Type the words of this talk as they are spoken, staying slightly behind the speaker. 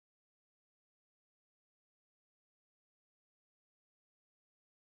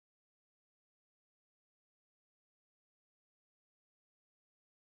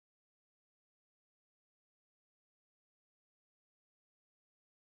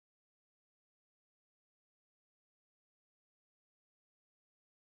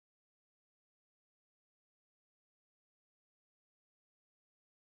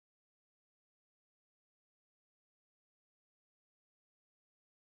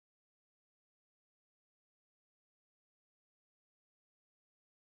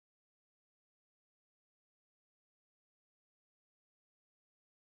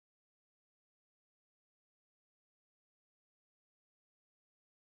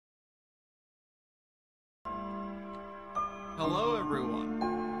Hello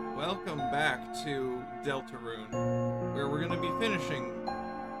everyone, welcome back to Deltarune, where we're going to be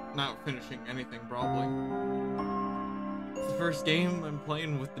not finishing anything probably. It's the first game I'm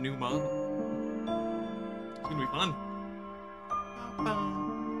playing with the new mod. It's going to be fun.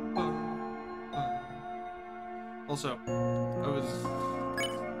 Also, I was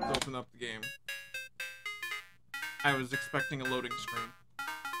to open up the game. I was expecting a loading screen.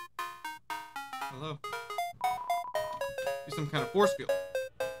 Hello. Be some kind of force field.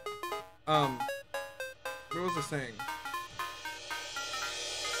 What was I saying?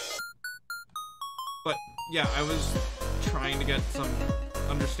 But yeah, I was trying to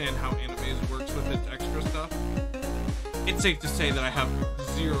understand how animes works with its extra stuff. It's safe to say that I have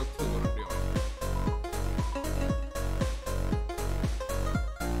zero clue what I'm doing.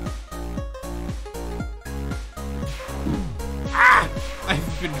 Ah!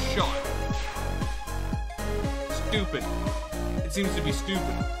 I've been shot. Stupid. It seems to be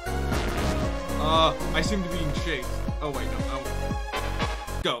stupid. I seem to be being chased. Oh wait, no. Oh.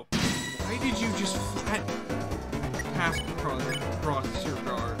 Go. Why did you just pass across your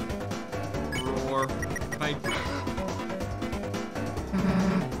guard? Roar. Thank you.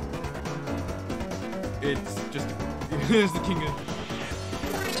 It's just it's the king of.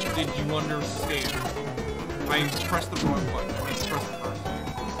 Did you understand? I pressed the wrong button. I pressed the first thing.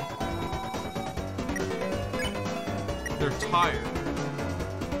 They're tired.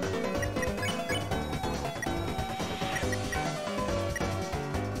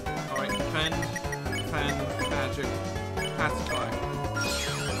 Alright, defend, magic, pacify.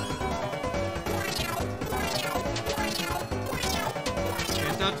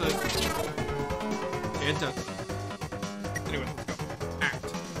 Can't touch us. Can't touch us. Anyway, let's go. Act.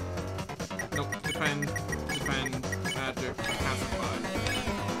 Nope, defend, magic, pacify.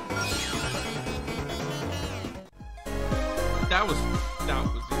 That was easy.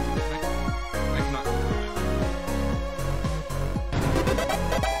 I'm not gonna do it.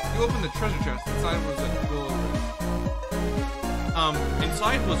 You opened the treasure chest. Inside was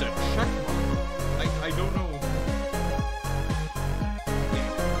inside was a check mark. I don't know.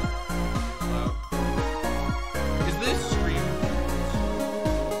 Is this stream?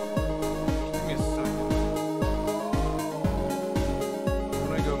 Give me a second. I'm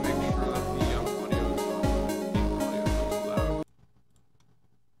gonna go make sure that the audio is loud.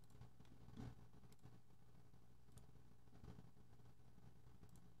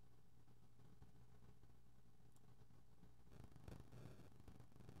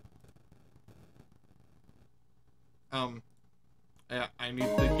 Yeah, I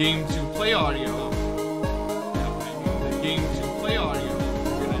need the game to play audio. Yeah, I need the game to play audio.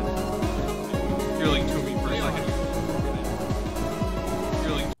 You're like to me for a second.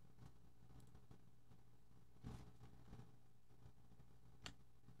 You're like.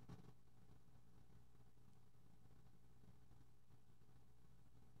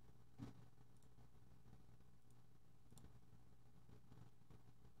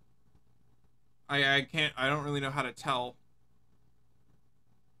 I don't really know how to tell.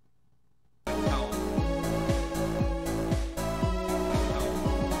 I'm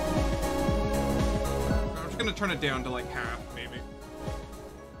just gonna turn it down to like half, maybe.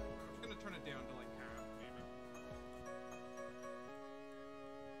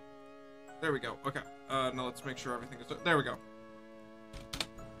 There we go. Okay. Now let's make sure everything is. There we go.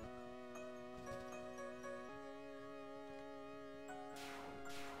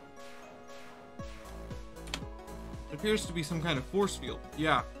 It appears to be some kind of force field.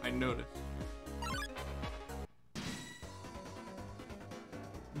 Yeah, I noticed.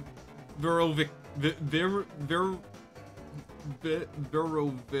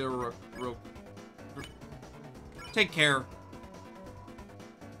 Take care.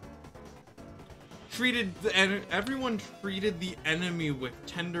 Everyone treated the enemy with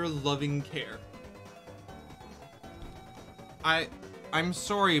tender, loving care. I'm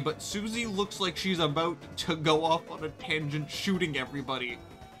sorry, but Susie looks like she's about to go off on a tangent shooting everybody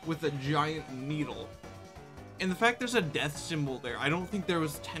with a giant needle. And the fact there's a death symbol there, I don't think there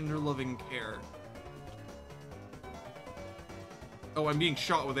was tender, loving care. Oh, I'm being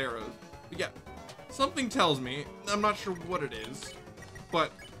shot with arrows. But yeah, something tells me, I'm not sure what it is,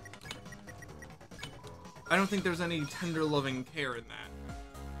 but I don't think there's any tender, loving care in that.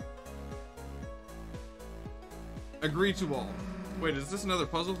 Agree to all. Wait, is this another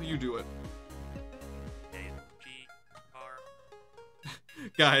puzzle? You do it.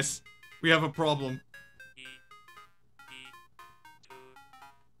 Guys, we have a problem.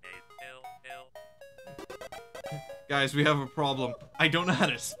 Guys, we have a problem. I don't know how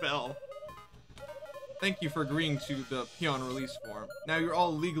to spell. Thank you for agreeing to the peon release form. Now you're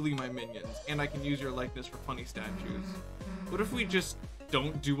all legally my minions, and I can use your likeness for funny statues. What if we just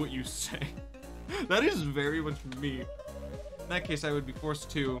don't do what you say? That is very much me. In that case, I would be forced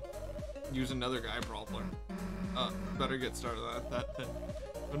to use another guy brawler. Better get started on that then.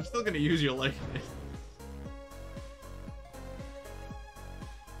 I'm still gonna use your likeness.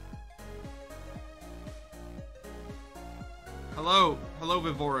 Hello,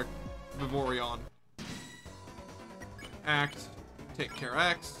 Vivorion. Act, take care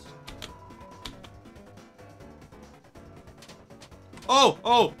X.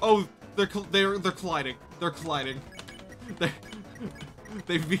 Oh, they're colliding. They're colliding.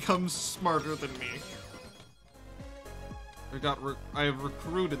 They've become smarter than me. I have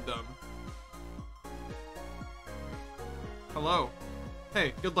recruited them. Hello.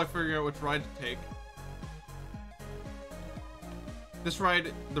 Hey, good luck figuring out which ride to take. This ride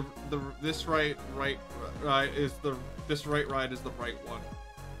is the right one.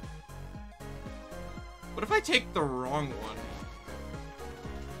 What if I take the wrong one?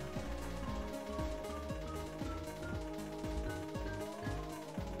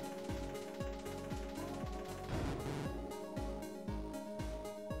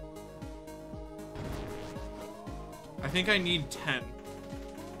 I think I need 10.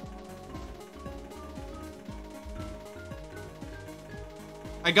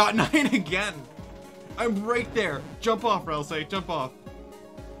 I got 9 again. I'm right there. Jump off, Ralsei. Jump off.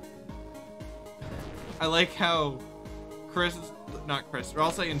 I like how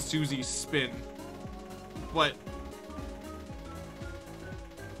Ralsei and Susie spin. But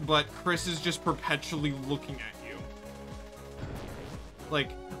Chris is just perpetually looking at you.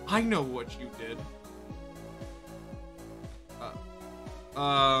 Like, I know what you did.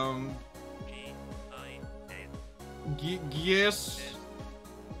 Yes.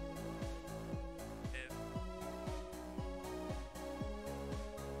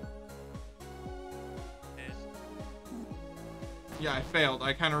 Yeah, I failed.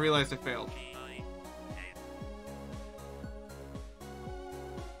 I kind of realized I failed.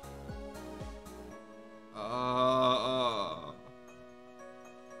 Oh.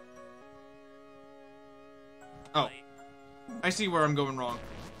 I see where I'm going wrong.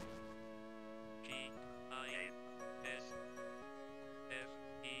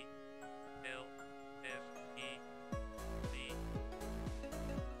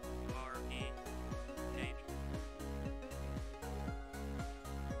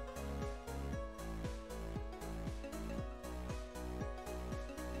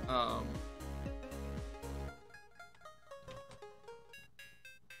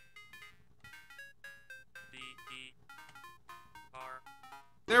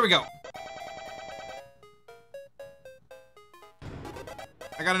 There we go.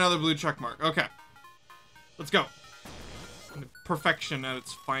 I got another blue check mark. Okay. Let's go. Perfection at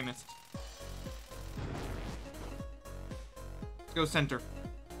its finest. Let's go center.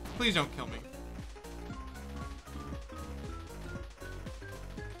 Please don't kill me.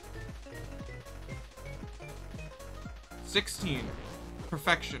 $16.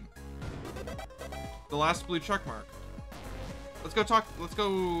 Perfection. The last blue check mark. Let's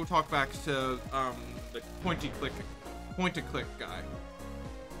go talk back to the point and click guy.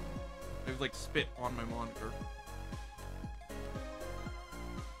 I've like spit on my monitor.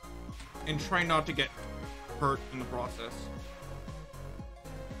 And try not to get hurt in the process.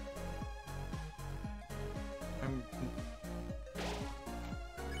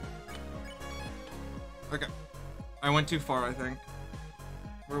 Okay. I went too far, I think.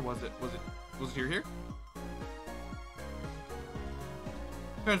 Where was it? Was it here?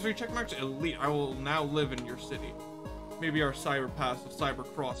 Found 3 check marks. Elite. I will now live in your city. Maybe our cyber pass of cyber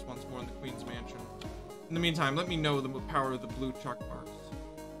cross once more in the Queen's Mansion. In the meantime, let me know the power of the blue check marks.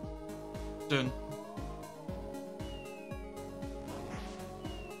 Done.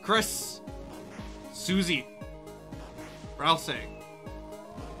 Chris. Susie. Ralsei.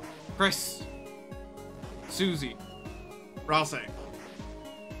 Chris. Susie. Ralsei.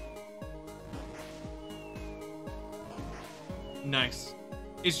 Nice.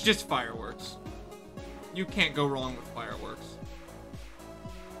 It's just fireworks. You can't go wrong with fireworks.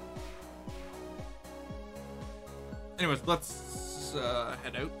 Anyways, let's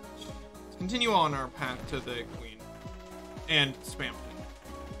head out. Let's continue on our path to the Queen. And spam.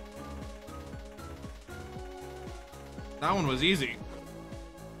 That one was easy.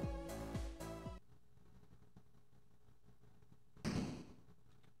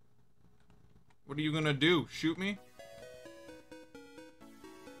 What are you gonna do? Shoot me?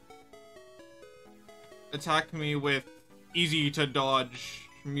 Attack me with easy to dodge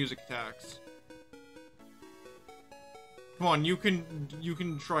music attacks. Come on, you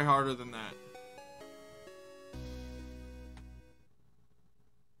can try harder than that.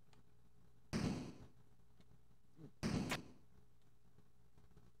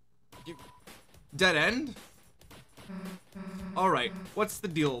 Dead end? Alright, what's the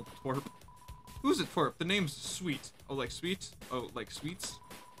deal, twerp? Who's a twerp? The name's Sweet. Oh, like sweet? Oh, like sweets?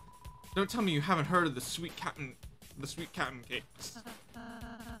 Don't tell me you haven't heard of the sweet captain cakes.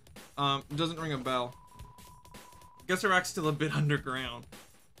 Doesn't ring a bell. Guess our act's still a bit underground.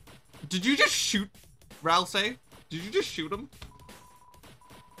 Did you just shoot Ralsei? Did you just shoot him?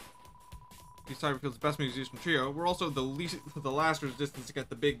 He's Cyberfield's best musician trio. We're also the last resistance to get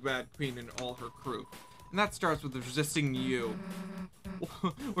the big bad queen and all her crew. And that starts with resisting you.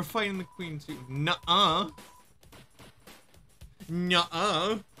 We're fighting the queen too. Nuh-uh.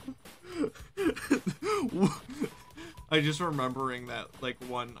 Nuh-uh. I just remembering that, like,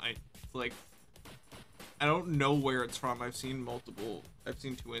 I don't know where it's from. I've seen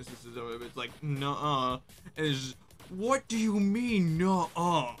two instances of it, but it's like, nuh-uh. And it's just, what do you mean,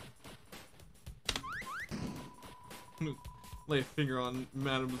 nuh-uh? Lay a finger on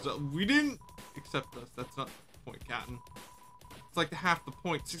Mademoiselle. We didn't accept us. That's not the point, Captain. It's like half the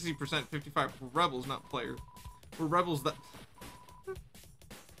point. 60%, 55 for rebels, not players. We're rebels that...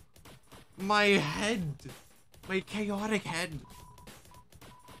 My head. My chaotic head.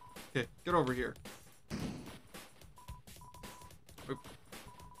 Okay, get over here.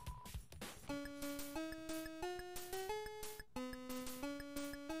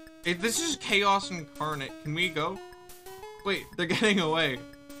 Hey, this is chaos incarnate. Can we go? Wait, they're getting away.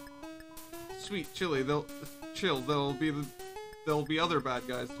 Sweet, chilly. There'll be other bad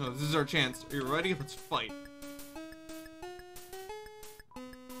guys. No, this is our chance. Are you ready? Let's fight.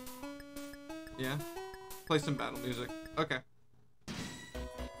 Yeah? Play some battle music. Okay.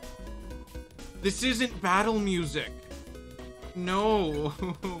 This isn't battle music. No.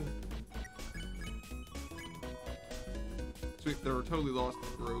 Sweet, they were totally lost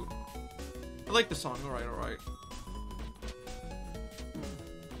in the road. I like the song. Alright, alright.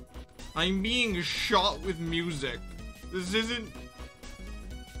 I'm being shot with music. This isn't...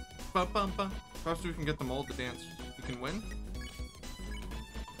 Bum, bum, bum. Perhaps we can get them all to dance. We can win?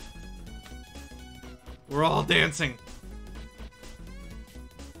 We're all dancing.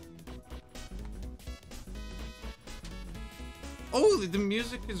 Oh, the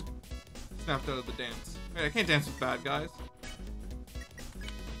music is snapped out of the dance. Wait, I can't dance with bad guys.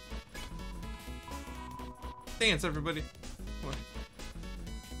 Dance, everybody. What?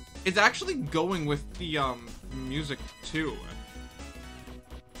 It's actually going with the music too.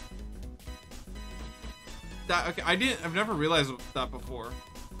 That okay? I've never realized that before.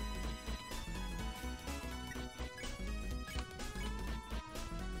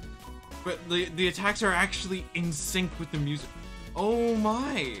 But the attacks are actually in sync with the music. Oh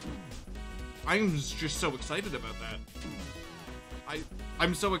my! I'm just so excited about that.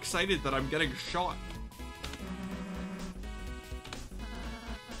 I'm so excited that I'm getting shot.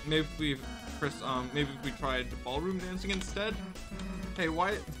 Maybe maybe if we tried ballroom dancing instead. Hey,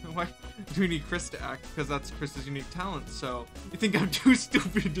 why do we need Chris to act? Because that's Chris's unique talent. So you think I'm too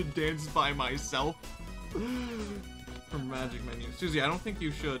stupid to dance by myself? For magic menu, Susie, I don't think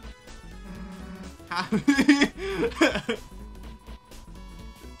you should.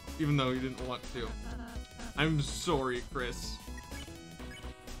 Even though you didn't want to. I'm sorry, Chris.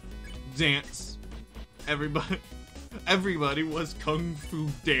 Dance. Everybody was kung fu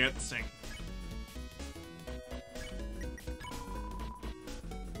dancing.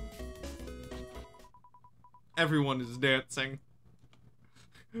 Everyone is dancing.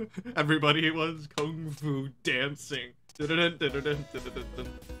 Everybody was kung fu dancing.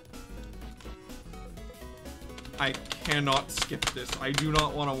 I cannot skip this. I do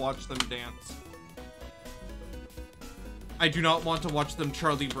not want to watch them dance. I do not want to watch them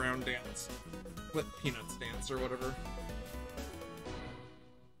Charlie Brown dance. Let Peanuts dance or whatever.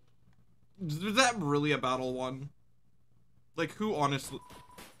 Was that really a battle one? Like, who honestly...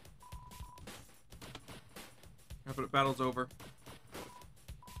 Yeah, but battle's over.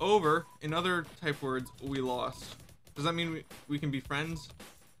 Over. In other type words, we lost. Does that mean we can be friends?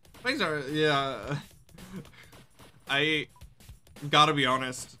 Things are... Yeah... I gotta be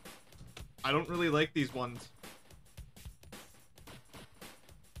honest. I don't really like these ones.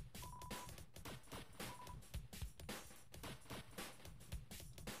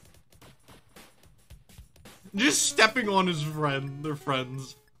 Just stepping on his friend. They're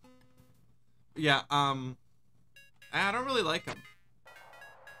friends. Yeah, I don't really like him.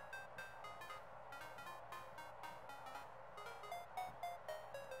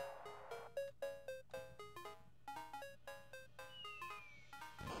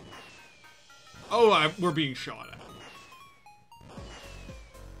 Oh, we're being shot at.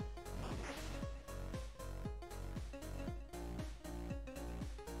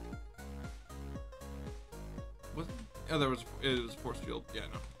 Oh, it was force field. Yeah,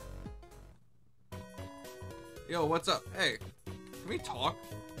 no. Yo, what's up? Hey, can we talk?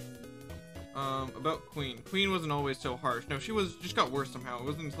 About Queen. Queen wasn't always so harsh. No, she just got worse somehow. It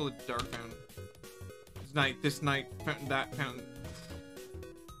wasn't until the Dark found this night, that found.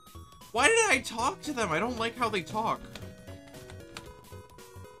 Why did I talk to them? I don't like how they talk.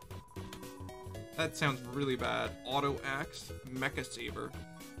 That sounds really bad. Auto Axe, Mecha Saber.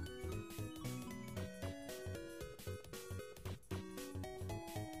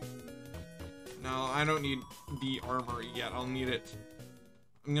 No, I don't need the armor yet. I'll need it.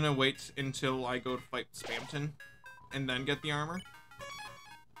 I'm gonna wait until I go to fight Spamton and then get the armor.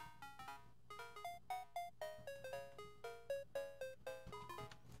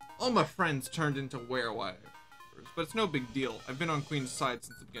 All my friends turned into werewolves, but it's no big deal. I've been on Queen's side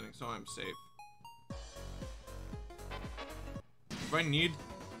since the beginning, so I'm safe. Do I need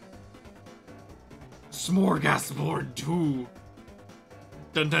Smorgasbord 2?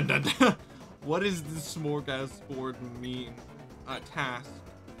 Dun dun dun dun. What does the Smorgasbord mean? Task.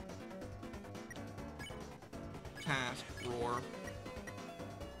 Task, roar.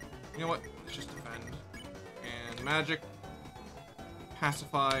 You know what? Let's just defend. And magic.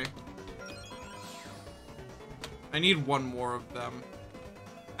 Pacify. I need one more of them.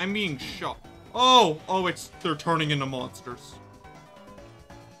 I'm being shot. Oh! Oh, they're turning into monsters.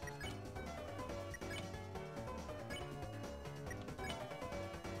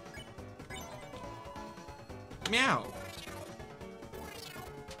 Meow.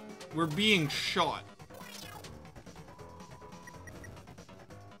 We're being shot.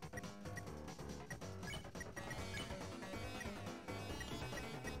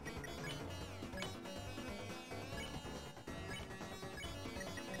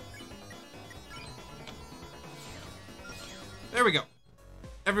 There we go.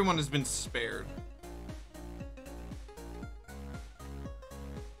 Everyone has been spared.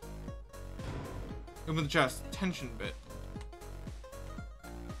 Open the chest. Tension bit.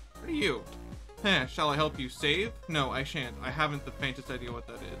 What are you? Heh, shall I help you save? No, I shan't. I haven't the faintest idea what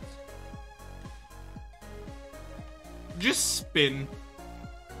that is. Just spin.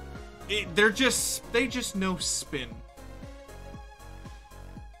 They just know spin.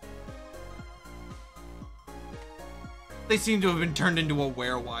 They seem to have been turned into a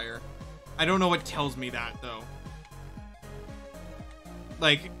werewire. I don't know what tells me that, though.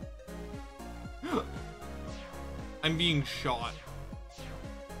 Like... I'm being shot.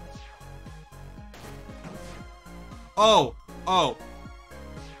 Oh! Oh!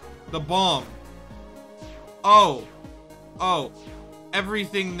 The bomb. Oh! Oh!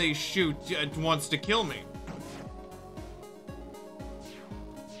 Everything they shoot wants to kill me.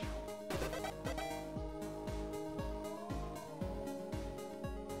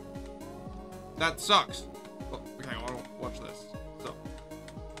 That sucks. Oh, okay, I want to watch this. So.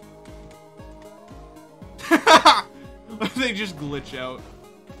 They just glitch out.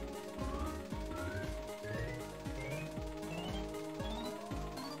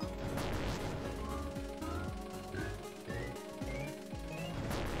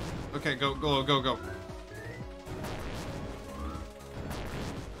 Okay, go, go, go, go.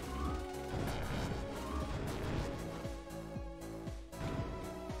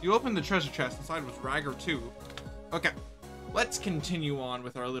 You opened the treasure chest. Inside was Ragger 2. Okay, let's continue on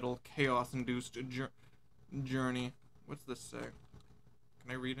with our little chaos-induced journey. What's this say? Can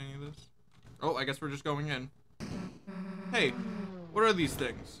I read any of this? Oh, I guess we're just going in. Hey, what are these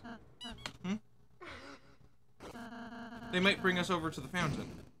things? Hmm? They might bring us over to the fountain.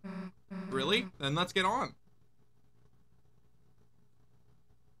 Really? Then let's get on.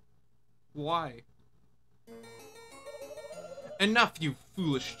 Why? Enough, you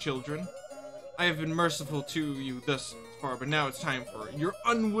foolish children. I have been merciful to you thus far, but now it's time for your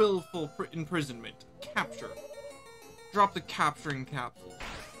unwillful imprisonment. Capture. Drop the capturing capsule.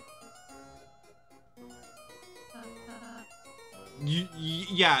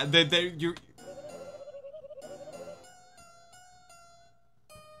 Yeah, you're...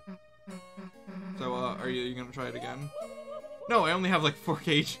 So, are you gonna try it again? No, I only have like 4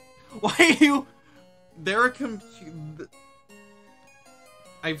 kg. Why are you... They're a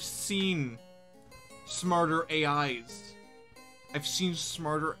I've seen smarter AIs. I've seen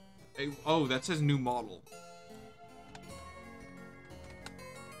smarter... Oh, that says new model.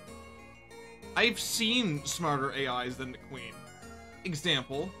 I've seen smarter AIs than the Queen.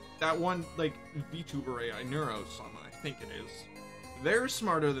 Example, that one, like, VTuber AI, Neurosama, I think it is. They're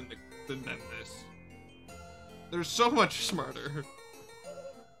smarter than the something than this. They're so much smarter.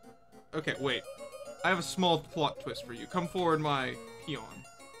 Okay, wait. I have a small plot twist for you. Come forward, my peon.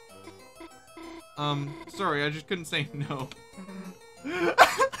 Sorry, I just couldn't say no.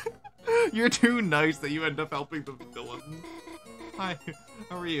 You're too nice that you end up helping the villain. Hi,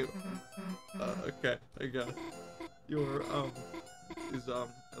 how are you? Okay, I got it. Your, I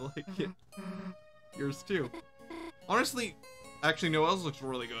like it. Yours too. Honestly, actually, Noelle's looks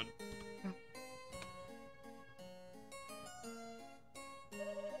really good.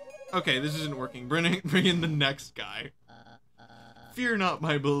 Okay, this isn't working. Bring in the next guy. Fear not,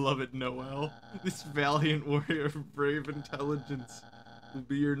 my beloved Noelle. This valiant warrior of brave intelligence will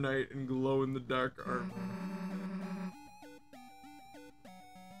be your knight and glow in the dark armor.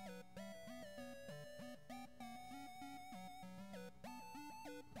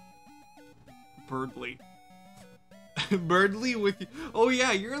 Berdly. Berdly with you. Oh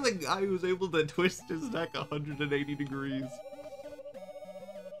yeah, you're the guy who was able to twist his neck 180 degrees.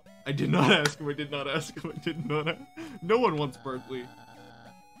 I did not ask him, I did not ask him, I did not ask. No one wants Berdly.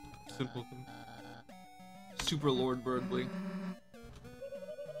 Simpleton. Super Lord Berdly.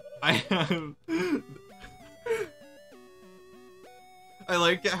 I have... I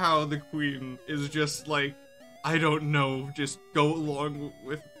like how the queen is just like, I don't know, just go along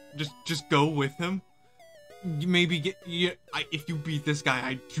with, just go with him. Maybe get, if you beat this guy,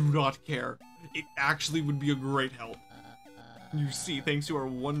 I do not care. It actually would be a great help. You see, thanks to our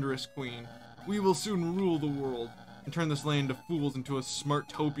wondrous queen, we will soon rule the world and turn this land of fools into a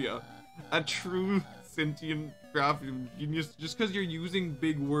smartopia. A true sentient graphic genius. Just because you're using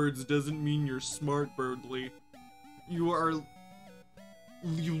big words doesn't mean you're smart, Berdly. You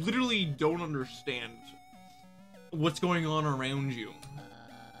literally don't understand what's going on around you.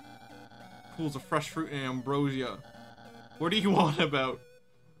 Pools of fresh fruit and ambrosia. What do you want about?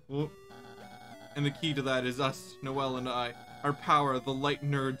 Well, and the key to that is us, Noelle and I. Our power, the light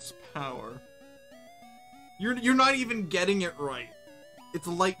nerd's power. You're not even getting it right. It's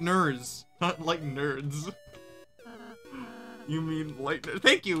light nerds, not light nerds. You mean light nerds?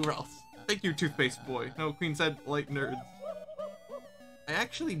 Thank you, Ralph. Thank you, Toothpaste Boy. No, Queen said light nerds. I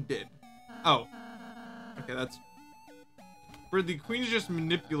actually did. Oh. Okay, that's... Berdly, Queen's just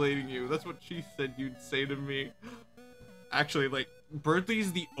manipulating you. That's what she said you'd say to me. Actually, like,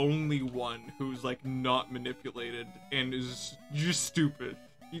 Berdly's the only one who's, like, not manipulated and is just stupid.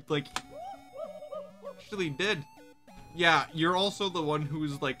 He, like, actually did. Yeah, you're also the one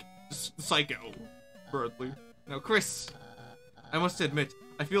who's, like, psycho, Berdly. Now, Chris, I must admit,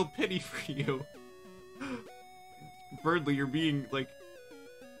 I feel pity for you. Berdly, you're being, like,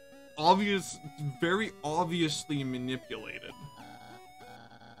 very obviously manipulated.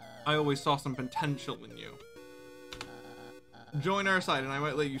 I always saw some potential in you. Join our side and I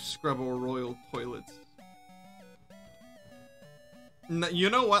might let you scrub our royal toilets. You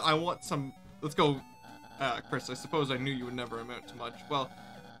know what? I want some... Let's go... Chris, I suppose I knew you would never amount to much. Well,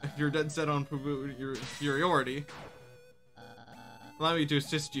 if you're dead set on proving your inferiority, allow me to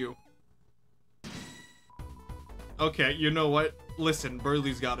assist you. Okay, you know what? Listen,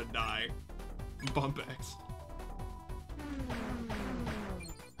 Berdly's gotta die. Bump X.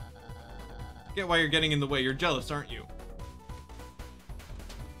 Get why you're getting in the way. You're jealous, aren't you?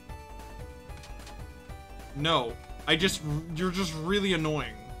 No, you're just really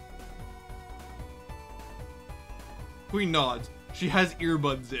annoying. Queen nods. She has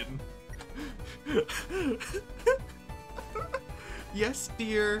earbuds in. Yes,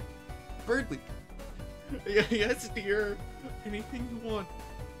 dear. Berdly. Yes, dear. Anything you want.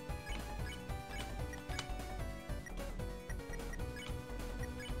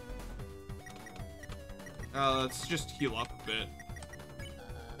 Let's just heal up a bit.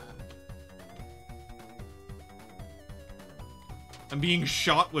 I'm being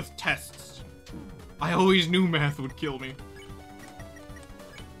shot with tests. I always knew math would kill me.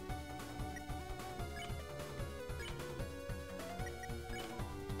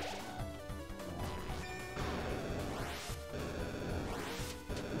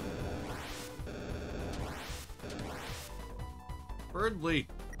 Berdly.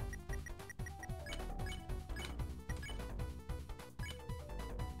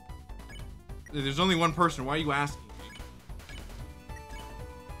 There's only one person. Why are you asking me?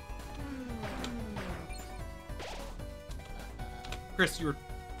 Chris, you were...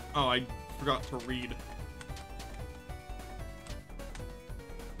 Oh, I forgot to read.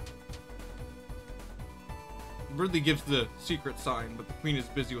 Berdly gives the secret sign, but the queen is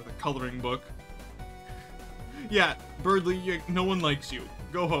busy with a coloring book. Yeah, Berdly, no one likes you.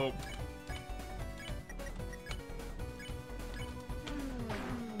 Go home.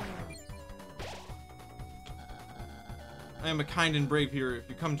 I am a kind and brave hero if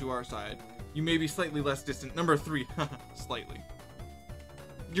you come to our side. You may be slightly less distant. Number 3. Slightly.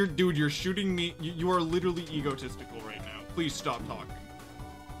 Dude, you're shooting me. You are literally egotistical right now. Please stop talking.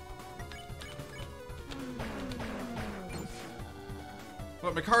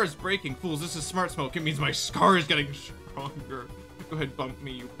 But my car is braking. Fools, this is smart smoke. It means my scar is getting stronger. Go ahead, bump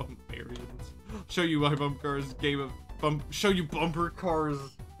me, you bumparians. Show you why bump cars game of show you bumper cars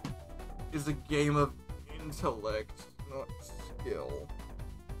is a game of intellect, not skill.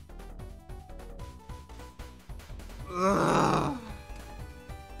 Ugh.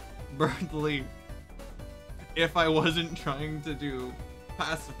 Berdly, if I wasn't trying to do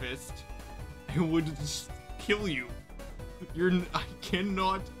pacifist, I would just kill you. I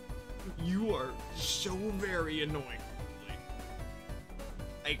cannot. You are so very annoying.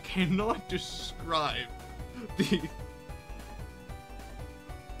 I cannot describe the.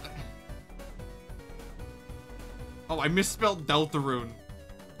 Oh, I misspelled Deltarune.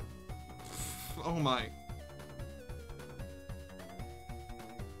 Oh my.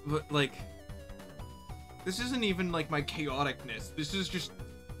 But, like, this isn't even, like, my chaoticness. This is just...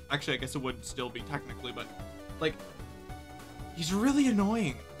 Actually, I guess it would still be, technically, but, like, he's really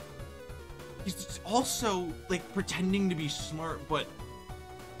annoying. He's also, like, pretending to be smart, but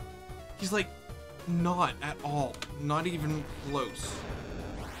he's, like, not at all. Not even close.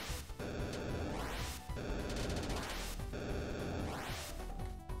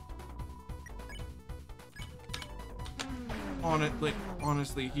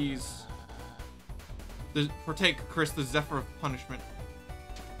 Honestly, he's partake Chris the Zephyr of punishment.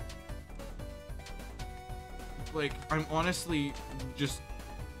 Like, I'm honestly just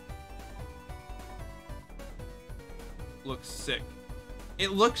looks sick.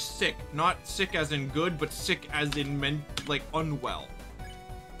 It looks sick, not sick as in good, but sick as in like unwell.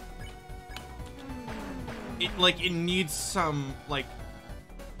 It needs some like.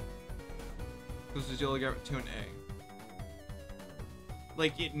 This is yellow get to an A.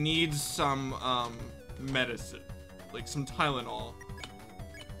 Like, it needs some, medicine. Like, some Tylenol.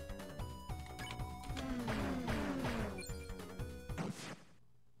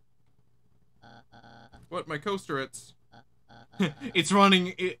 What, my coaster, it's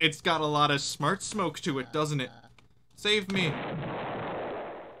running, it's got a lot of smart smoke to it, doesn't it? Save me.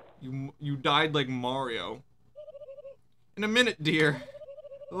 You died like Mario. In a minute, dear.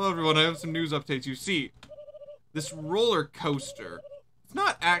 Hello, everyone, I have some news updates. You see, this roller coaster... It's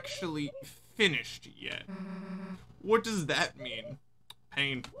not actually finished yet. What does that mean?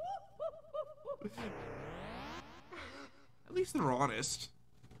 Pain. At least they're honest.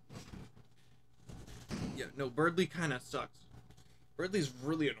 Yeah, no, Berdly kind of sucks. Berdly's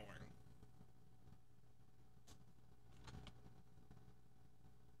really annoying.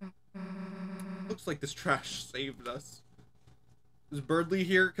 Looks like this trash saved us. Is Berdly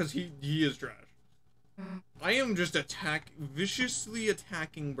here? Because he is trash. I am just viciously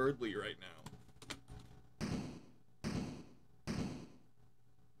attacking Berdly right now.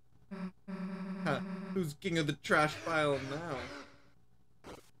 Huh, who's king of the trash pile now?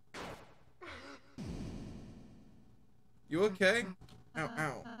 You okay? Ow,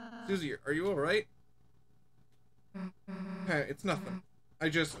 ow. Susie, are you alright? Hey, it's nothing. I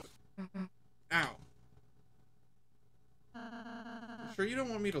just... Ow. You sure you don't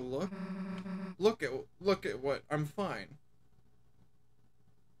want me to look? Look at what, I'm fine.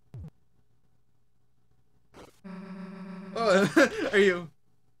 Oh, are you?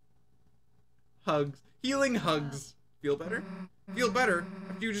 Hugs. Healing hugs. Feel better? Feel better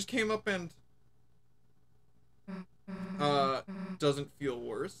after you just came up and... doesn't feel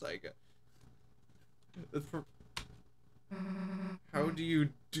worse, I guess. How do you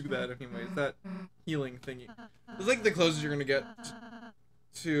do that anyways? That healing thingy. It's like the closest you're gonna get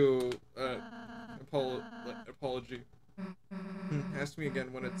to apology. Ask me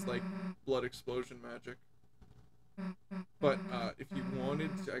again when it's like blood explosion magic. But if you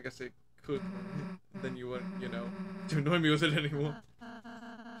wanted to, I guess I could. Then you wouldn't, you know, to annoy me with it anymore.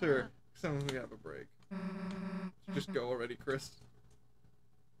 Sure, someone we have a break. Just go already, Chris.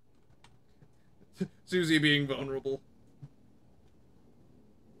 Susie being vulnerable.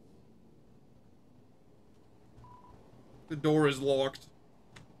 The door is locked.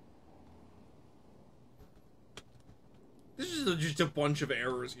 This is just a bunch of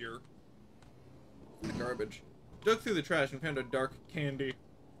errors here. The garbage. Dug through the trash and found a dark candy.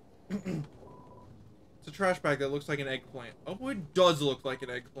 It's a trash bag that looks like an eggplant. Oh, it does look like an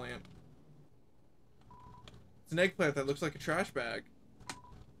eggplant. It's an eggplant that looks like a trash bag.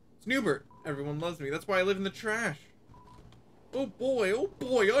 It's Newbert. Everyone loves me. That's why I live in the trash. Oh boy,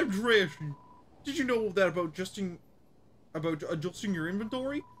 I'm trashy. Did you know that about Justin... about adjusting your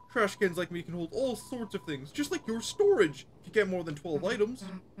inventory? Trash cans like me can hold all sorts of things, just like your storage, if you get more than 12 items.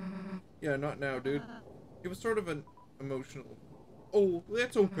 Yeah, not now, dude. It was sort of an emotional... Oh,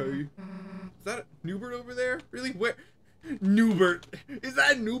 that's okay. Is that Newbert over there? Really? Where? Newbert. Is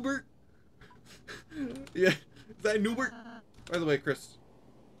that Newbert? Yeah. Is that Newbert? By the way, Chris.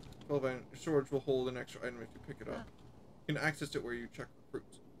 12 item storage will hold an extra item if you pick it up. You can access it where you check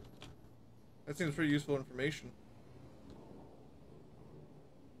recruits. That seems pretty useful information.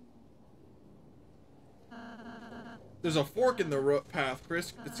 There's a fork in the path,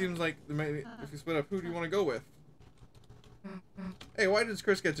 Chris. It seems like if you split up, who do you want to go with? Hey, why does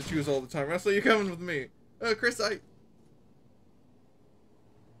Chris get to choose all the time? Russell, you coming with me? Chris, I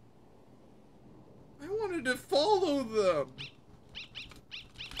wanted to follow them.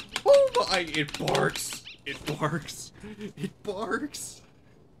 Oh my! It barks. It barks. It barks.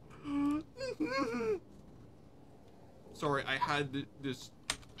 Sorry, I had this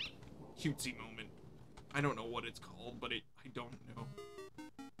cutesy moment. I don't know what it's called, but I don't know.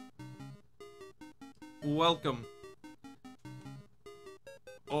 Welcome.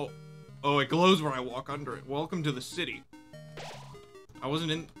 Oh, it glows when I walk under it. Welcome to the city. I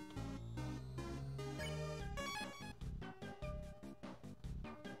wasn't in...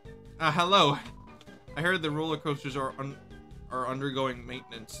 Hello. I heard the roller coasters are undergoing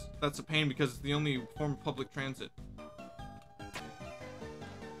maintenance. That's a pain because it's the only form of public transit.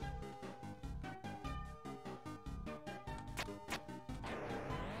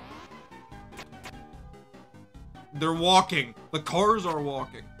 They're walking. The cars are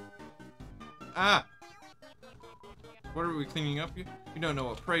walking. Ah. What are we cleaning up? You don't know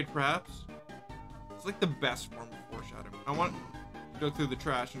a parade, perhaps? It's like the best form of foreshadowing. I want to go through the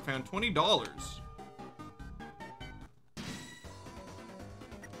trash and found $20.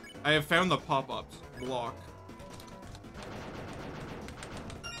 I have found the pop-ups. Block.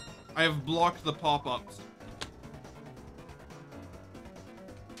 I have blocked the pop-ups.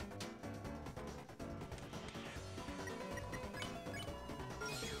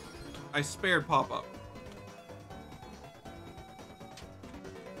 I spared pop-up.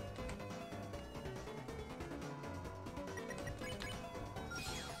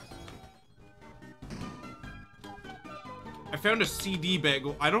 I found a CD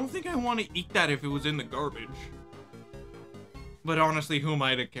bagel. I don't think I want to eat that if it was in the garbage. But honestly, who am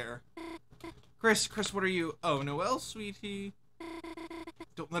I to care? Chris, what are you? Oh, Noelle, sweetie.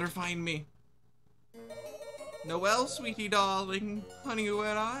 Don't let her find me. Noelle, sweetie darling. Honey,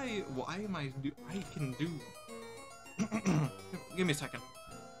 why am I can do. Give me a second.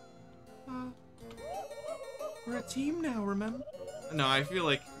 We're a team now, remember? No, I feel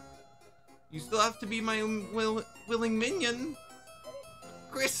like you still have to be my willing minion.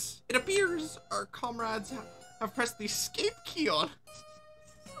 Chris, it appears our comrades have pressed the escape key on us.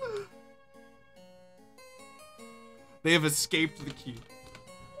 They have escaped the key.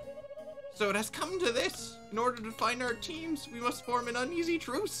 So it has come to this. In order to find our teams, we must form an uneasy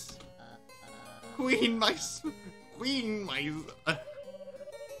truce. Queen, my...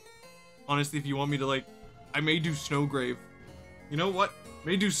 Honestly, if you want me to, like... I may do Snowgrave. You know what?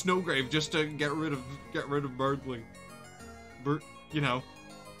 May do Snowgrave just to get rid of Berdly. You know.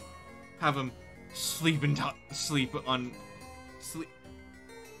 Have him sleep on...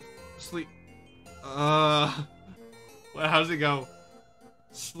 Well, how's it go?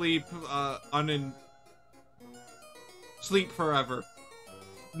 Sleep forever.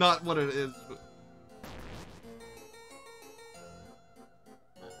 Not what it is, but...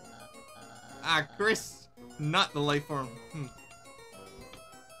 Chris, not the life form.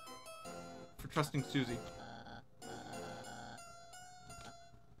 For trusting Susie.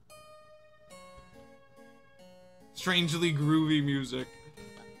 Strangely groovy music.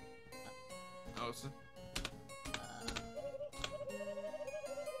 Oh, so...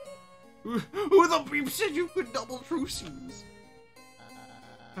 Who the beep said you could double truces?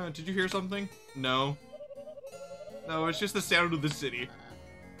 Did you hear something? No. No, it's just the sound of the city.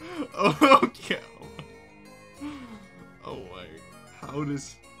 Oh, okay. Oh, wait.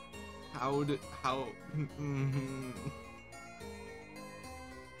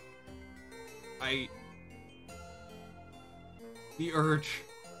 The urge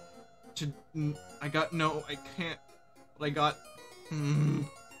to, I can't, but I got,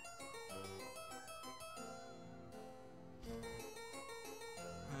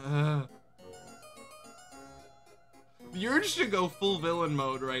 the urge to go full villain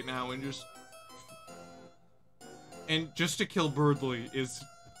mode right now and just to kill Berdly is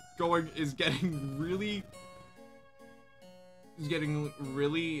getting really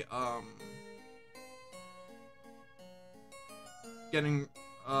getting,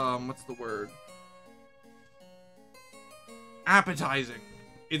 what's the word? Appetizing.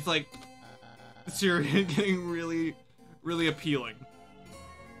 It's like, seriously, getting really, really appealing.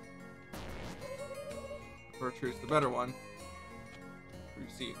 Virtue's the better one. We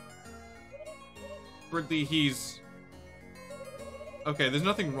see. Berdly, he's... Okay, there's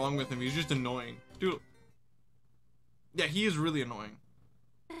nothing wrong with him, he's just annoying. Dude. Yeah, he is really annoying.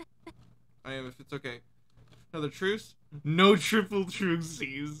 I am, if it's okay. Another truce? No triple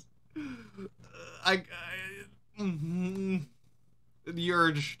truces. The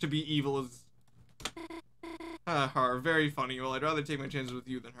urge to be evil is... very funny. Well, I'd rather take my chances with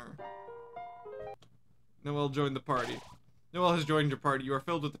you than her. Noelle joined the party. Noelle has joined your party. You are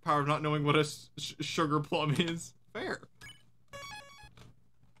filled with the power of not knowing what a sugar plum is. Fair.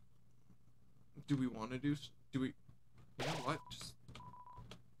 Do we want to do we... You know what? Just...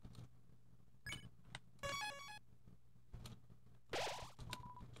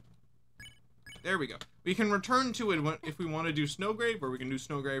 There we go. We can return to it if we want to do Snowgrave, or we can do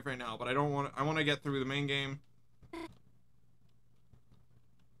Snowgrave right now, but I don't want... I want to get through the main game.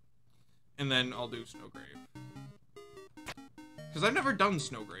 And then I'll do Snowgrave. Because I've never done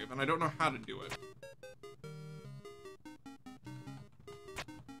Snowgrave, and I don't know how to do it.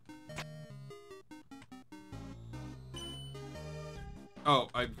 Oh,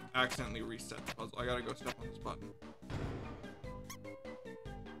 I've accidentally reset the puzzle. I gotta go step on this button.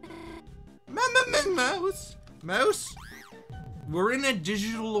 Mouse! Mouse? We're in a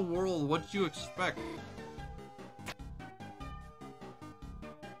digital world. What do you expect?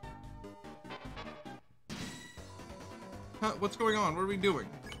 Huh? What's going on? What are we doing?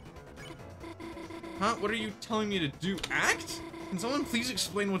 Huh? What are you telling me to do? Act? Can someone please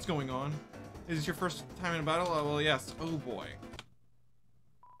explain what's going on? Is this your first time in a battle? Oh, well, yes. Oh, boy.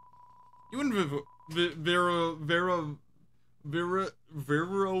 You and Verokun.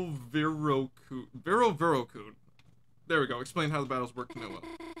 There we go. Explain how the battles work to Noah.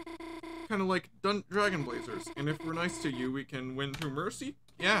 Kind of like Dragon Blazers. And if we're nice to you, we can win through mercy?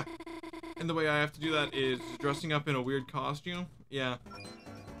 Yeah. And the way I have to do that is dressing up in a weird costume? Yeah.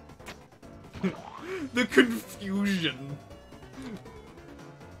 The confusion.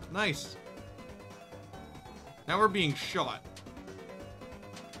 Nice. Now we're being shot.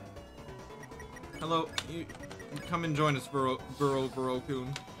 Hello, you come and join us,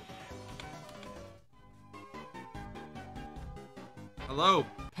 Verokun. Hello,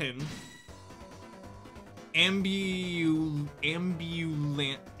 Pin. Ambulant.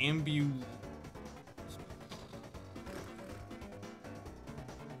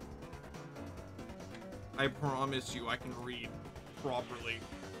 I promise you I can read properly.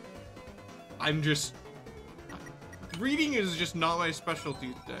 I'm just... Reading is just not my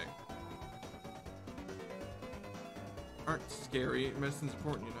specialty today. Aren't scary. Medicine's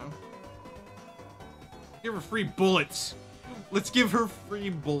important, you know? Give her free bullets. Let's give her free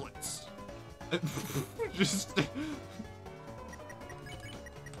bullets. Just...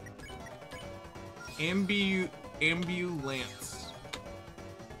 Ambulance.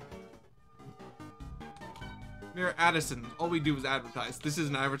 We're Addison. All we do is advertise. This is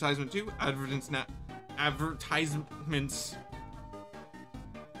an advertisement too. Advertisements.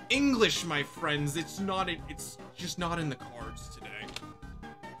 English, my friends. It's not. It's just not in the cards today.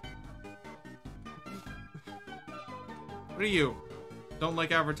 What are you? Don't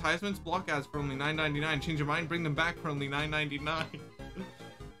like advertisements? Block ads for only $9.99. Change your mind? Bring them back for only $9.99.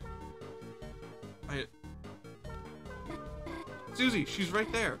 Susie, she's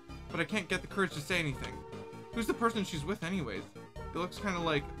right there, but I can't get the courage to say anything. Who's the person she's with anyways? It looks kind of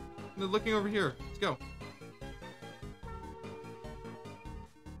like... They're looking over here. Let's go.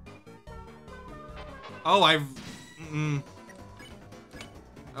 Oh,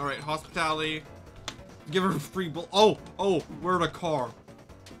 Alright, hospitality. Give her a free bull. Oh, we're in a car.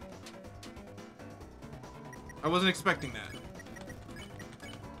 I wasn't expecting that.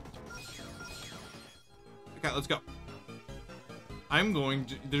 Okay, let's go. I'm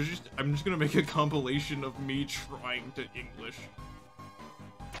just gonna make a compilation of me trying to English.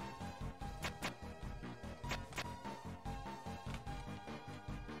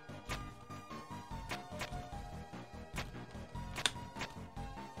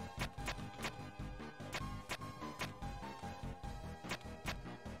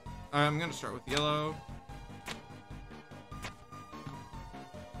 I'm gonna start with yellow.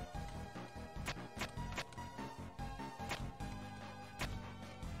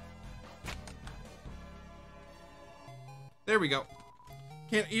 There we go.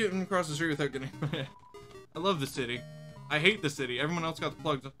 Can't even cross the street without getting... I love the city. I hate the city. Everyone else got the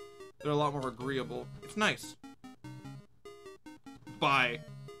plugs. They're a lot more agreeable. It's nice. buy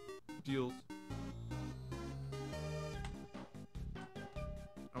deals.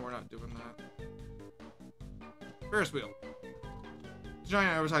 Oh, we're not doing that. Ferris wheel.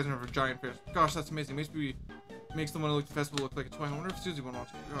 Giant advertisement for giant Ferris. Gosh, that's amazing. Makes the one at the festival look like a toy. I wonder if Susie would watch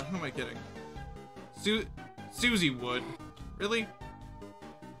it. God, who am I kidding? Susie would. Really?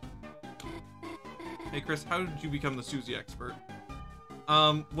 Hey Chris, how did you become the Susie expert?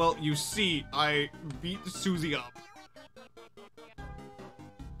 Well, you see, I beat Susie up.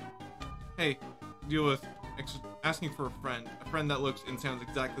 Hey, deal with asking for a friend that looks and sounds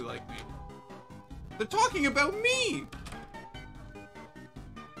exactly like me. They're talking about me!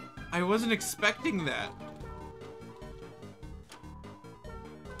 I wasn't expecting that.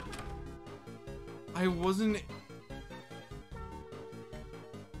 I wasn't...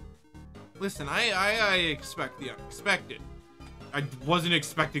 Listen, I expect the unexpected. I wasn't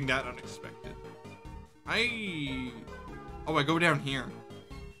expecting that unexpected. Oh, I go down here.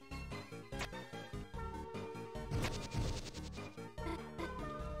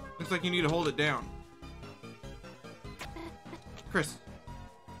 Looks like you need to hold it down. Chris.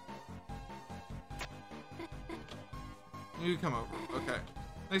 You come over. Okay.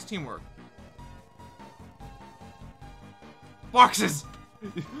 Nice teamwork. Boxes!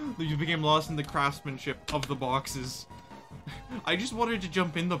 You became lost in the craftsmanship of the boxes. I just wanted to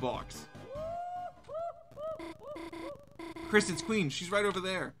jump in the box. Chris, it's Queen. She's right over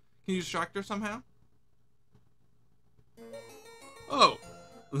there. Can you distract her somehow? Oh!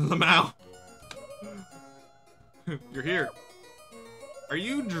 Lamau. You're here. Are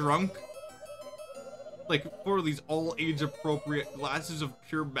you drunk? Like, for these all age appropriate glasses of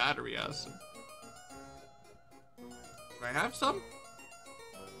pure battery acid. Can I have some?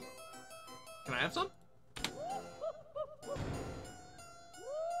 Can I have some?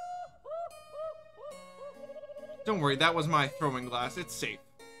 Don't worry, that was my throwing glass. It's safe.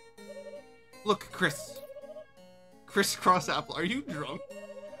 Look, Chris. Crisscross apple. Are you drunk?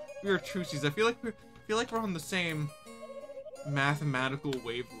 We are trucies. I feel like we're on the same mathematical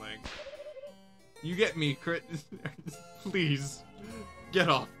wavelength. You get me, Chris. Please, get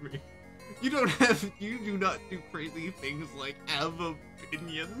off me. You do not do crazy things like have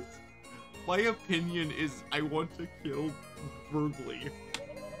opinions. My opinion is I want to kill Berdly.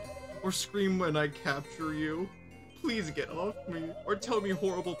 Or scream when I capture you. Please get off me. Or tell me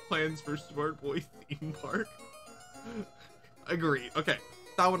horrible plans for Smart Boy theme park. Agree. Okay,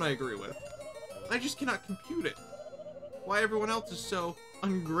 that one I agree with. I just cannot compute it. Why everyone else is so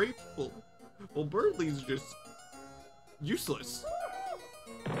ungrateful. Well, Berdly's just useless.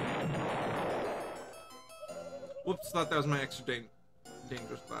 Whoops, thought that was my extra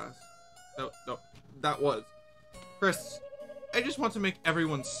dangerous class. No, that was. Chris, I just want to make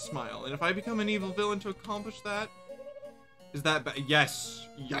everyone smile, and if I become an evil villain to accomplish that, is that bad? Yes,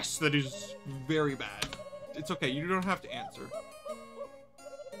 that is very bad. It's okay, you don't have to answer.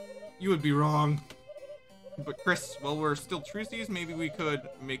 You would be wrong. But Chris, while we're still trucies, maybe we could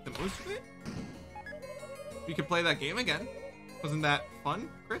make the most of it? We could play that game again. Wasn't that fun,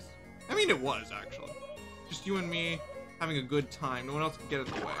 Chris? I mean, it was, actually. Just you and me having a good time. No one else can get in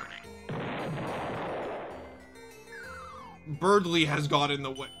the way. Berdly has got in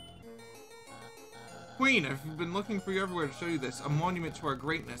the way. Queen, I've been looking for you everywhere to show you this. A monument to our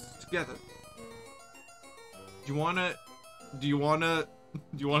greatness together. Do you wanna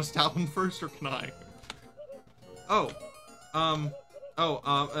stab him first, or can I?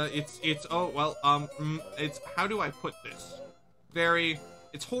 It's, how do I put this?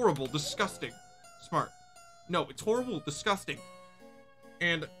 It's horrible, disgusting. Smart. No, it's horrible, disgusting.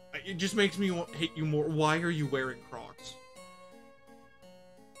 And it just makes me hate you more. Why are you wearing Crocs?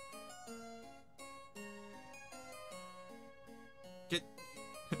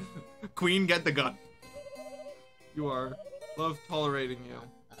 Queen, get the gun. You are. Love tolerating you.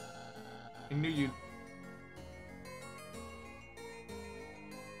 I knew you'd...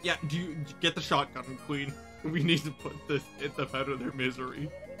 Yeah, do you get the shotgun, Queen? We need to put this at the out of their misery.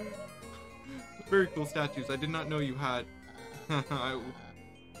 Very cool statues. I did not know you had.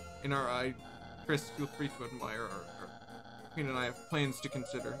 In our eye, Chris, feel free to admire our Queen and I have plans to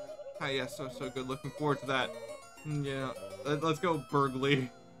consider. Ah, yes, so good. Looking forward to that. Yeah, let's go, Berdly.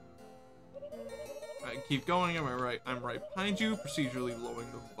 Alright, keep going. Am I right? I'm right behind you, procedurally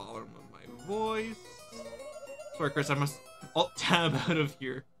lowering the volume of my voice. Sorry, Chris, I must alt-tab out of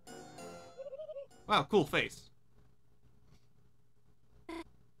here. Wow, cool face.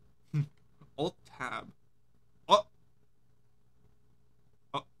 Alt-tab. Oh!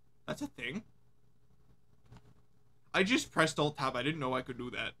 Oh, that's a thing? I just pressed alt-tab. I didn't know I could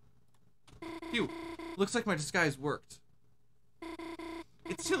do that. Phew. Looks like my disguise worked.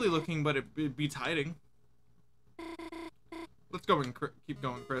 It's silly looking, but it beats hiding. Let's go and keep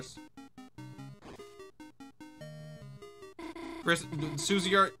going, Chris. Chris,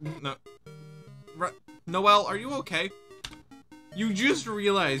 Susie, no. Noelle, are you okay? You just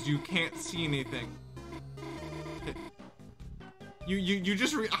realized you can't see anything. You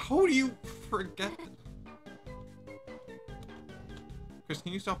just how do you forget? Chris,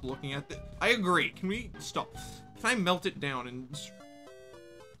 can you stop looking at this? I agree. Can we stop? Can I melt it down and...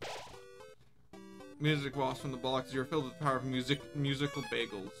 Music walks from the box. You're filled with the power of musical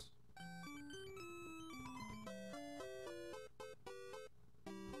bagels.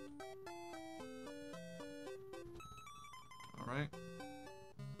 Alright.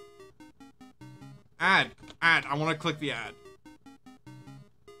 Ad! I want to click the ad.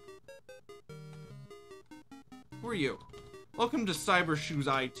 Who are you? Welcome to Cyber Shoes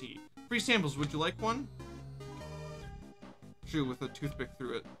IT. Free samples, would you like one? Shoe with a toothpick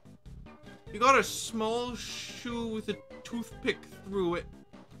through it. You got a small shoe with a toothpick through it.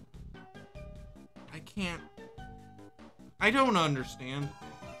 I can't. I don't understand.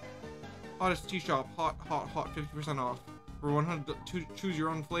 Hottest tea shop, hot, 50% off. For 100, choose your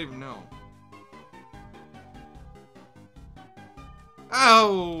own flavor, no.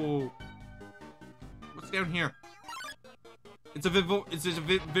 Ow! What's down here? It's a Vero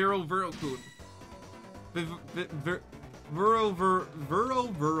Verocune.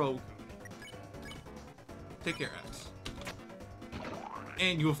 Vero. Take care, X.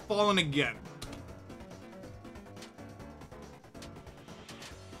 And you have fallen again.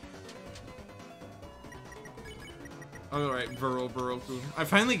 Alright, Verocune. I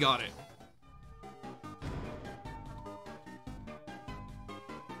finally got it.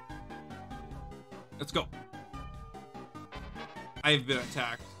 Let's go. I've been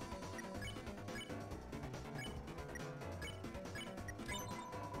attacked.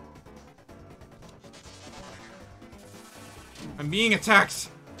 I'm being attacked.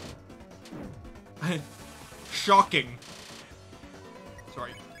 Shocking.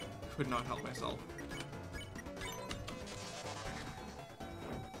 Sorry, could not help myself.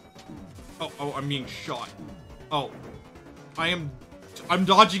 Oh, I'm being shot. Oh, I'm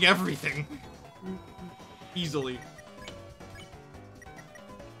dodging everything. Easily.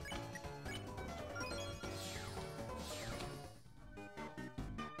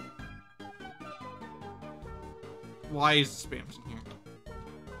 Why is spams in here?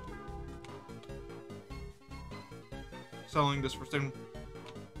 Selling this for 7.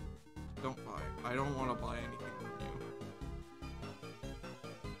 Don't buy. I don't want to buy anything from you.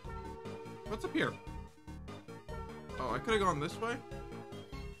 What's up here? Oh, I could have gone this way?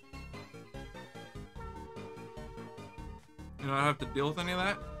 You know, I don't have to deal with any of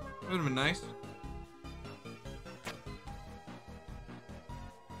that? That would have been nice.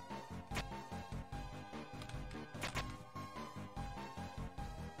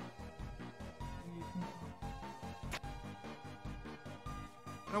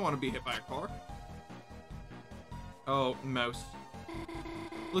 I don't want to be hit by a car. Oh, mouse.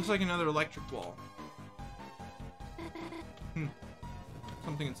 Looks like another electric wall.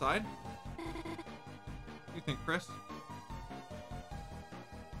 Something inside? What do you think, Chris?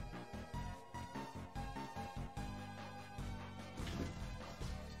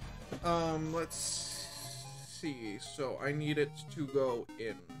 Let's see. So I need it to go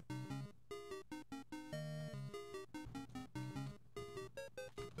in.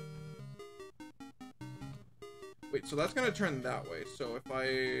 Wait, so that's gonna turn that way. So if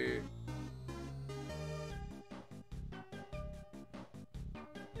I...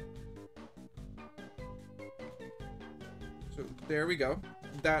 So there we go.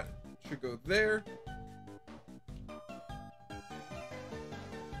 That should go there.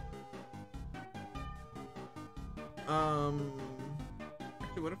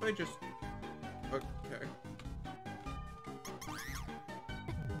 Actually, what if I just... Okay.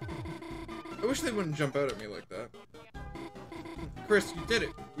 I wish they wouldn't jump out at me like that. Chris, you did it.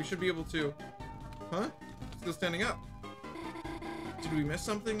 We should be able to... Huh? Still standing up. Did we miss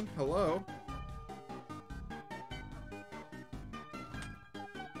something? Hello?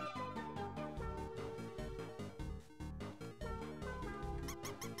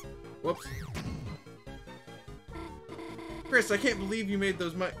 Whoops. Chris, I can't believe you made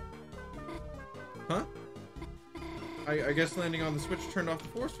those Huh? I guess landing on the switch turned off the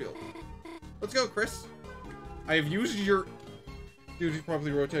force field. Let's go, Chris. I have used your... Dude, you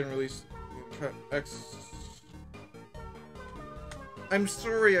probably rotate and release... X... I'm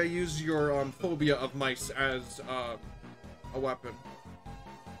sorry I used your, phobia of mice as, a weapon.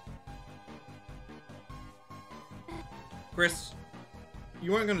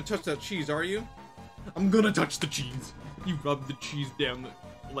 You aren't gonna touch that cheese, are you? I'm gonna touch the cheese. You rub the cheese down the,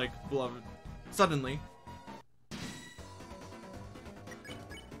 like, beloved. Suddenly.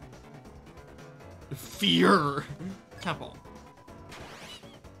 Fear! Temple.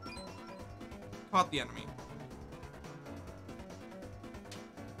 Caught the enemy.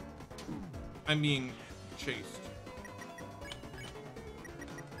 I'm being chased.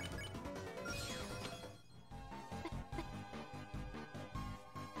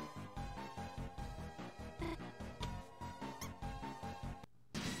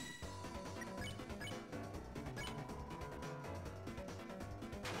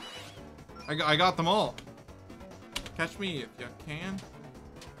 I got them all. Catch me if you can.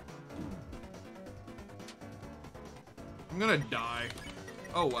 I'm gonna die.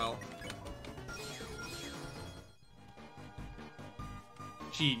 Oh well.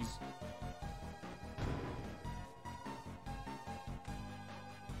 Jeez.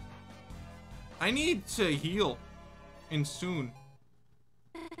 I need to heal. And soon.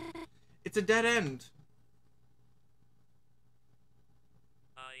 It's a dead end.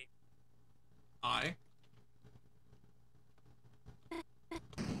 I.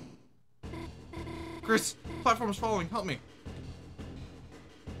 Chris, platform is falling. Help me.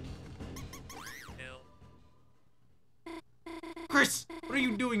 Chris, what are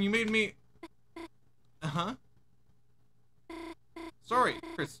you doing? You made me. Uh-huh. Sorry,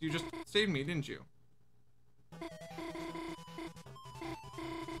 Chris. You just saved me, didn't you?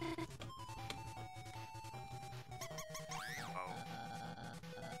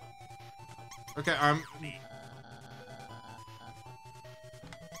 Okay,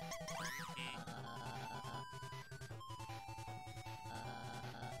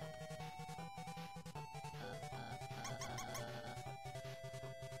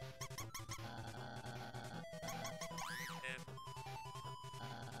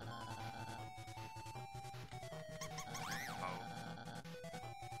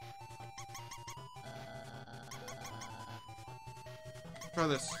 try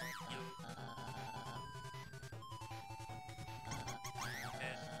this.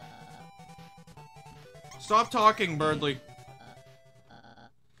 Stop talking, Berdly.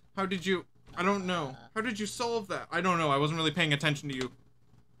 How did you... I don't know. How did you solve that? I don't know. I wasn't really paying attention to you.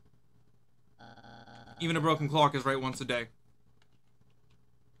 Even a broken clock is right once a day.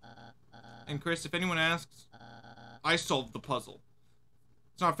 And Chris, if anyone asks, I solved the puzzle.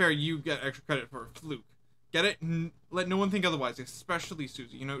 It's not fair you get extra credit for a fluke. Get it? Let no one think otherwise, especially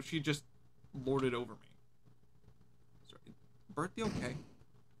Susie. You know, she just lorded over me. Sorry. Berdly okay?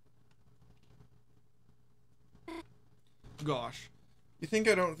 Gosh. You think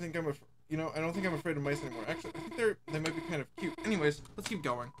I don't think I'm I don't think I'm afraid of mice anymore. Actually, I think they might be kind of cute. Anyways, let's keep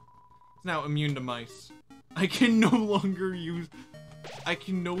going. It's now immune to mice. I can no longer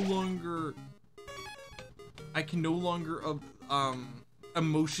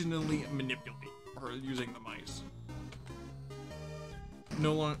emotionally manipulate her using the mice.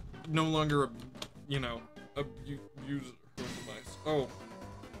 No longer, you know, abuse her with the mice. Oh.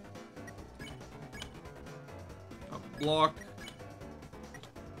 Block.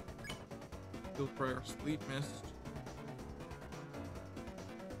 Field prayer. Sleep mist.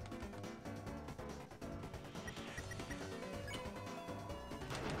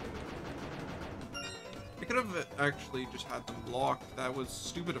 I could have actually just had them blocked. That was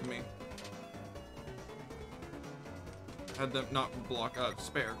stupid of me. Had them not block,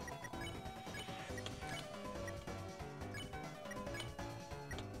 spare.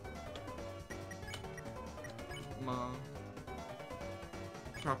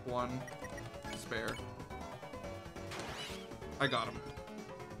 Trap one. Spare. I got him.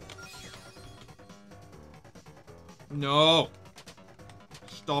 No!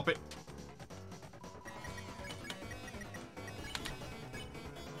 Stop it.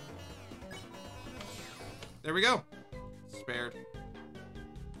 There we go. Spared.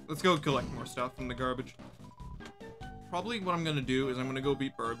 Let's go collect more stuff from the garbage. Probably what I'm gonna do is I'm gonna go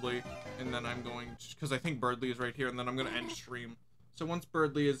beat Berdly, and then I'm going to, because I think Berdly is right here, and then I'm gonna end stream. So once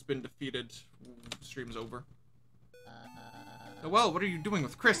Berdly has been defeated, stream's over. Well, what are you doing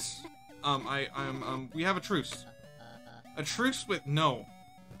with Chris? We have a truce. A truce with no.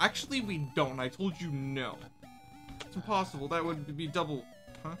 Actually, we don't. I told you no. It's impossible. That would be double.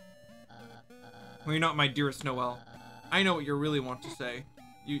 Huh? Well, you're not my dearest Noelle. I know what you really want to say.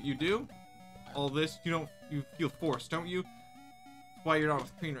 You do? All this? You feel forced, don't you? That's why you're not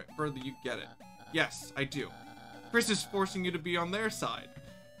with Queen Berdly, you get it. Yes, I do. Chris is forcing you to be on their side.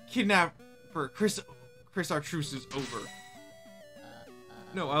 Kidnapper, Chris, our truce is over.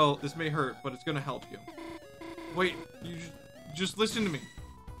 No, this may hurt, but it's gonna help you. Wait, Just listen to me.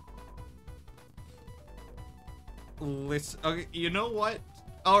 Listen. Okay, you know what?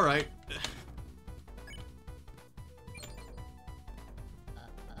 Alright.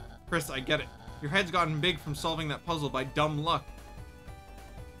 Chris, I get it. Your head's gotten big from solving that puzzle by dumb luck.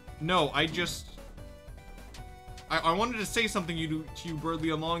 No, I wanted to say something to you,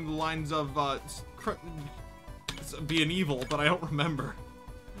 Berdly, along the lines of, being evil, but I don't remember.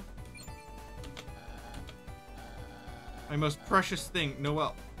 My most precious thing,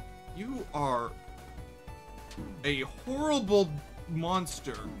 Noelle. You are a horrible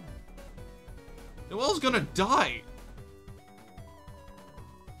monster. Noelle's gonna die.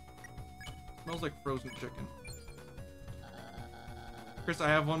 Smells like frozen chicken. Chris, I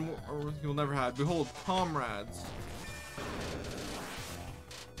have one more you'll never have. Behold, comrades.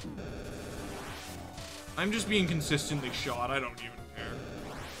 I'm just being consistently shot. I don't even care.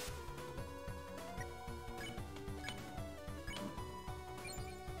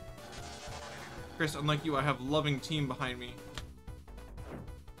 Chris, unlike you, I have a loving team behind me.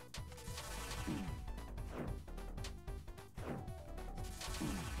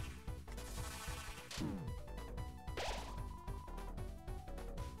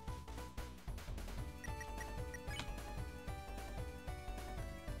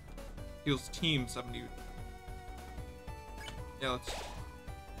 Heals team 70. Yeah, let's.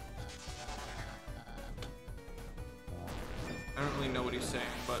 I don't really know what he's saying,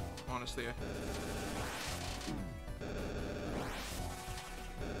 but honestly,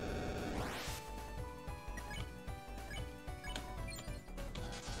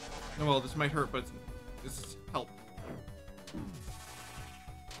 oh, well, this might hurt, but this is help.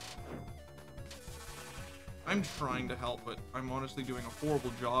 I'm trying to help, but I'm honestly doing a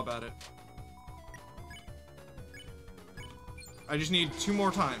horrible job at it. I just need 2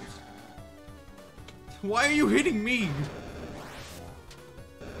 more times. Why are you hitting me?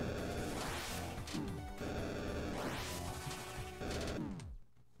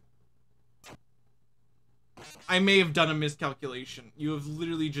 I may have done a miscalculation. You have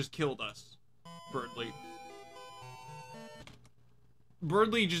literally just killed us, Berdly.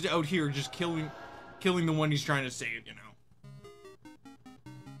 Berdly just out here just killing the one he's trying to save, you know.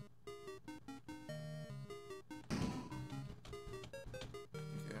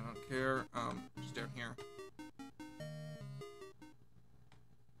 Okay, I don't care. Just down here.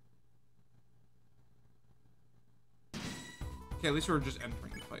 Okay, at least we're just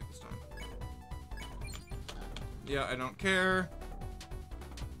entering the fight this time. Yeah, I don't care.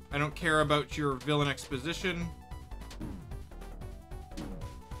 I don't care about your villain exposition.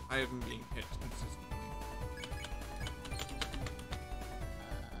 I have been being hit consistently.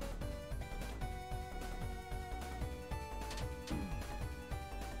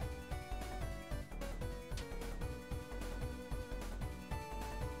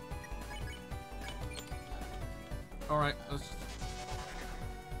 Alright, let's...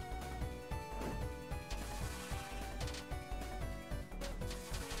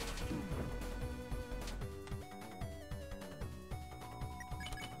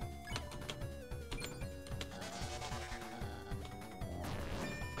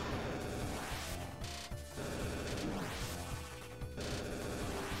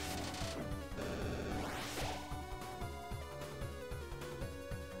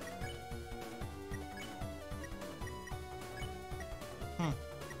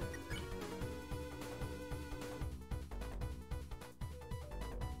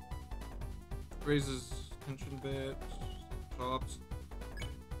 Raises tension a bit, chops.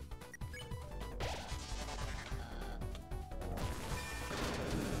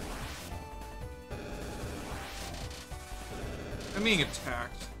 I'm being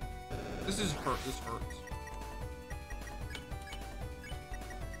attacked. This is hurt. This hurts.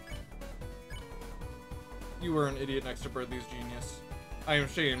 You were an idiot next to Berdly's genius. I am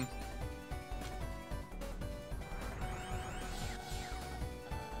ashamed.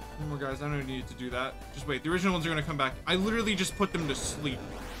 More guys, I don't need to do that. Just wait, the original ones are gonna come back. I literally just put them to sleep.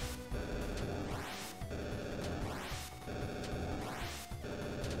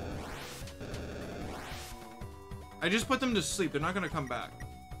 I just put them to sleep. They're not gonna come back.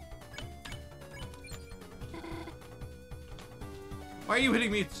 Why are you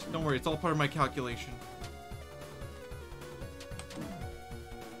hitting me? Don't worry, it's all part of my calculation.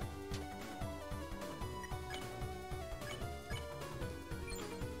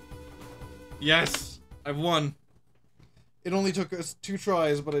 Yes, I've won. It only took us 2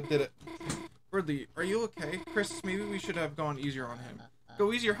 tries, but I did it. Berdly, are you okay? Chris, maybe we should have gone easier on him.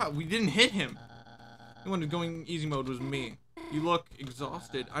 Go easier how? We didn't hit him. The one going easy mode was me. You look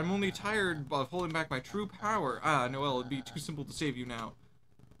exhausted. I'm only tired of holding back my true power. Ah, Noelle, it'd be too simple to save you now.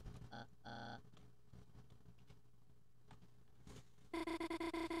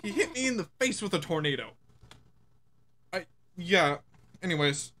 He hit me in the face with a tornado. Yeah.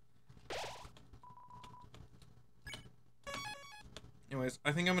 Anyways,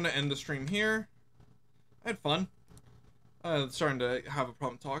 I think I'm gonna end the stream here. I had fun. Starting to have a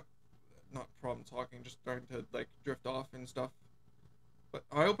problem not problem talking, just starting to, like, drift off and stuff. But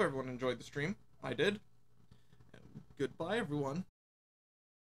I hope everyone enjoyed the stream. I did. And goodbye, everyone.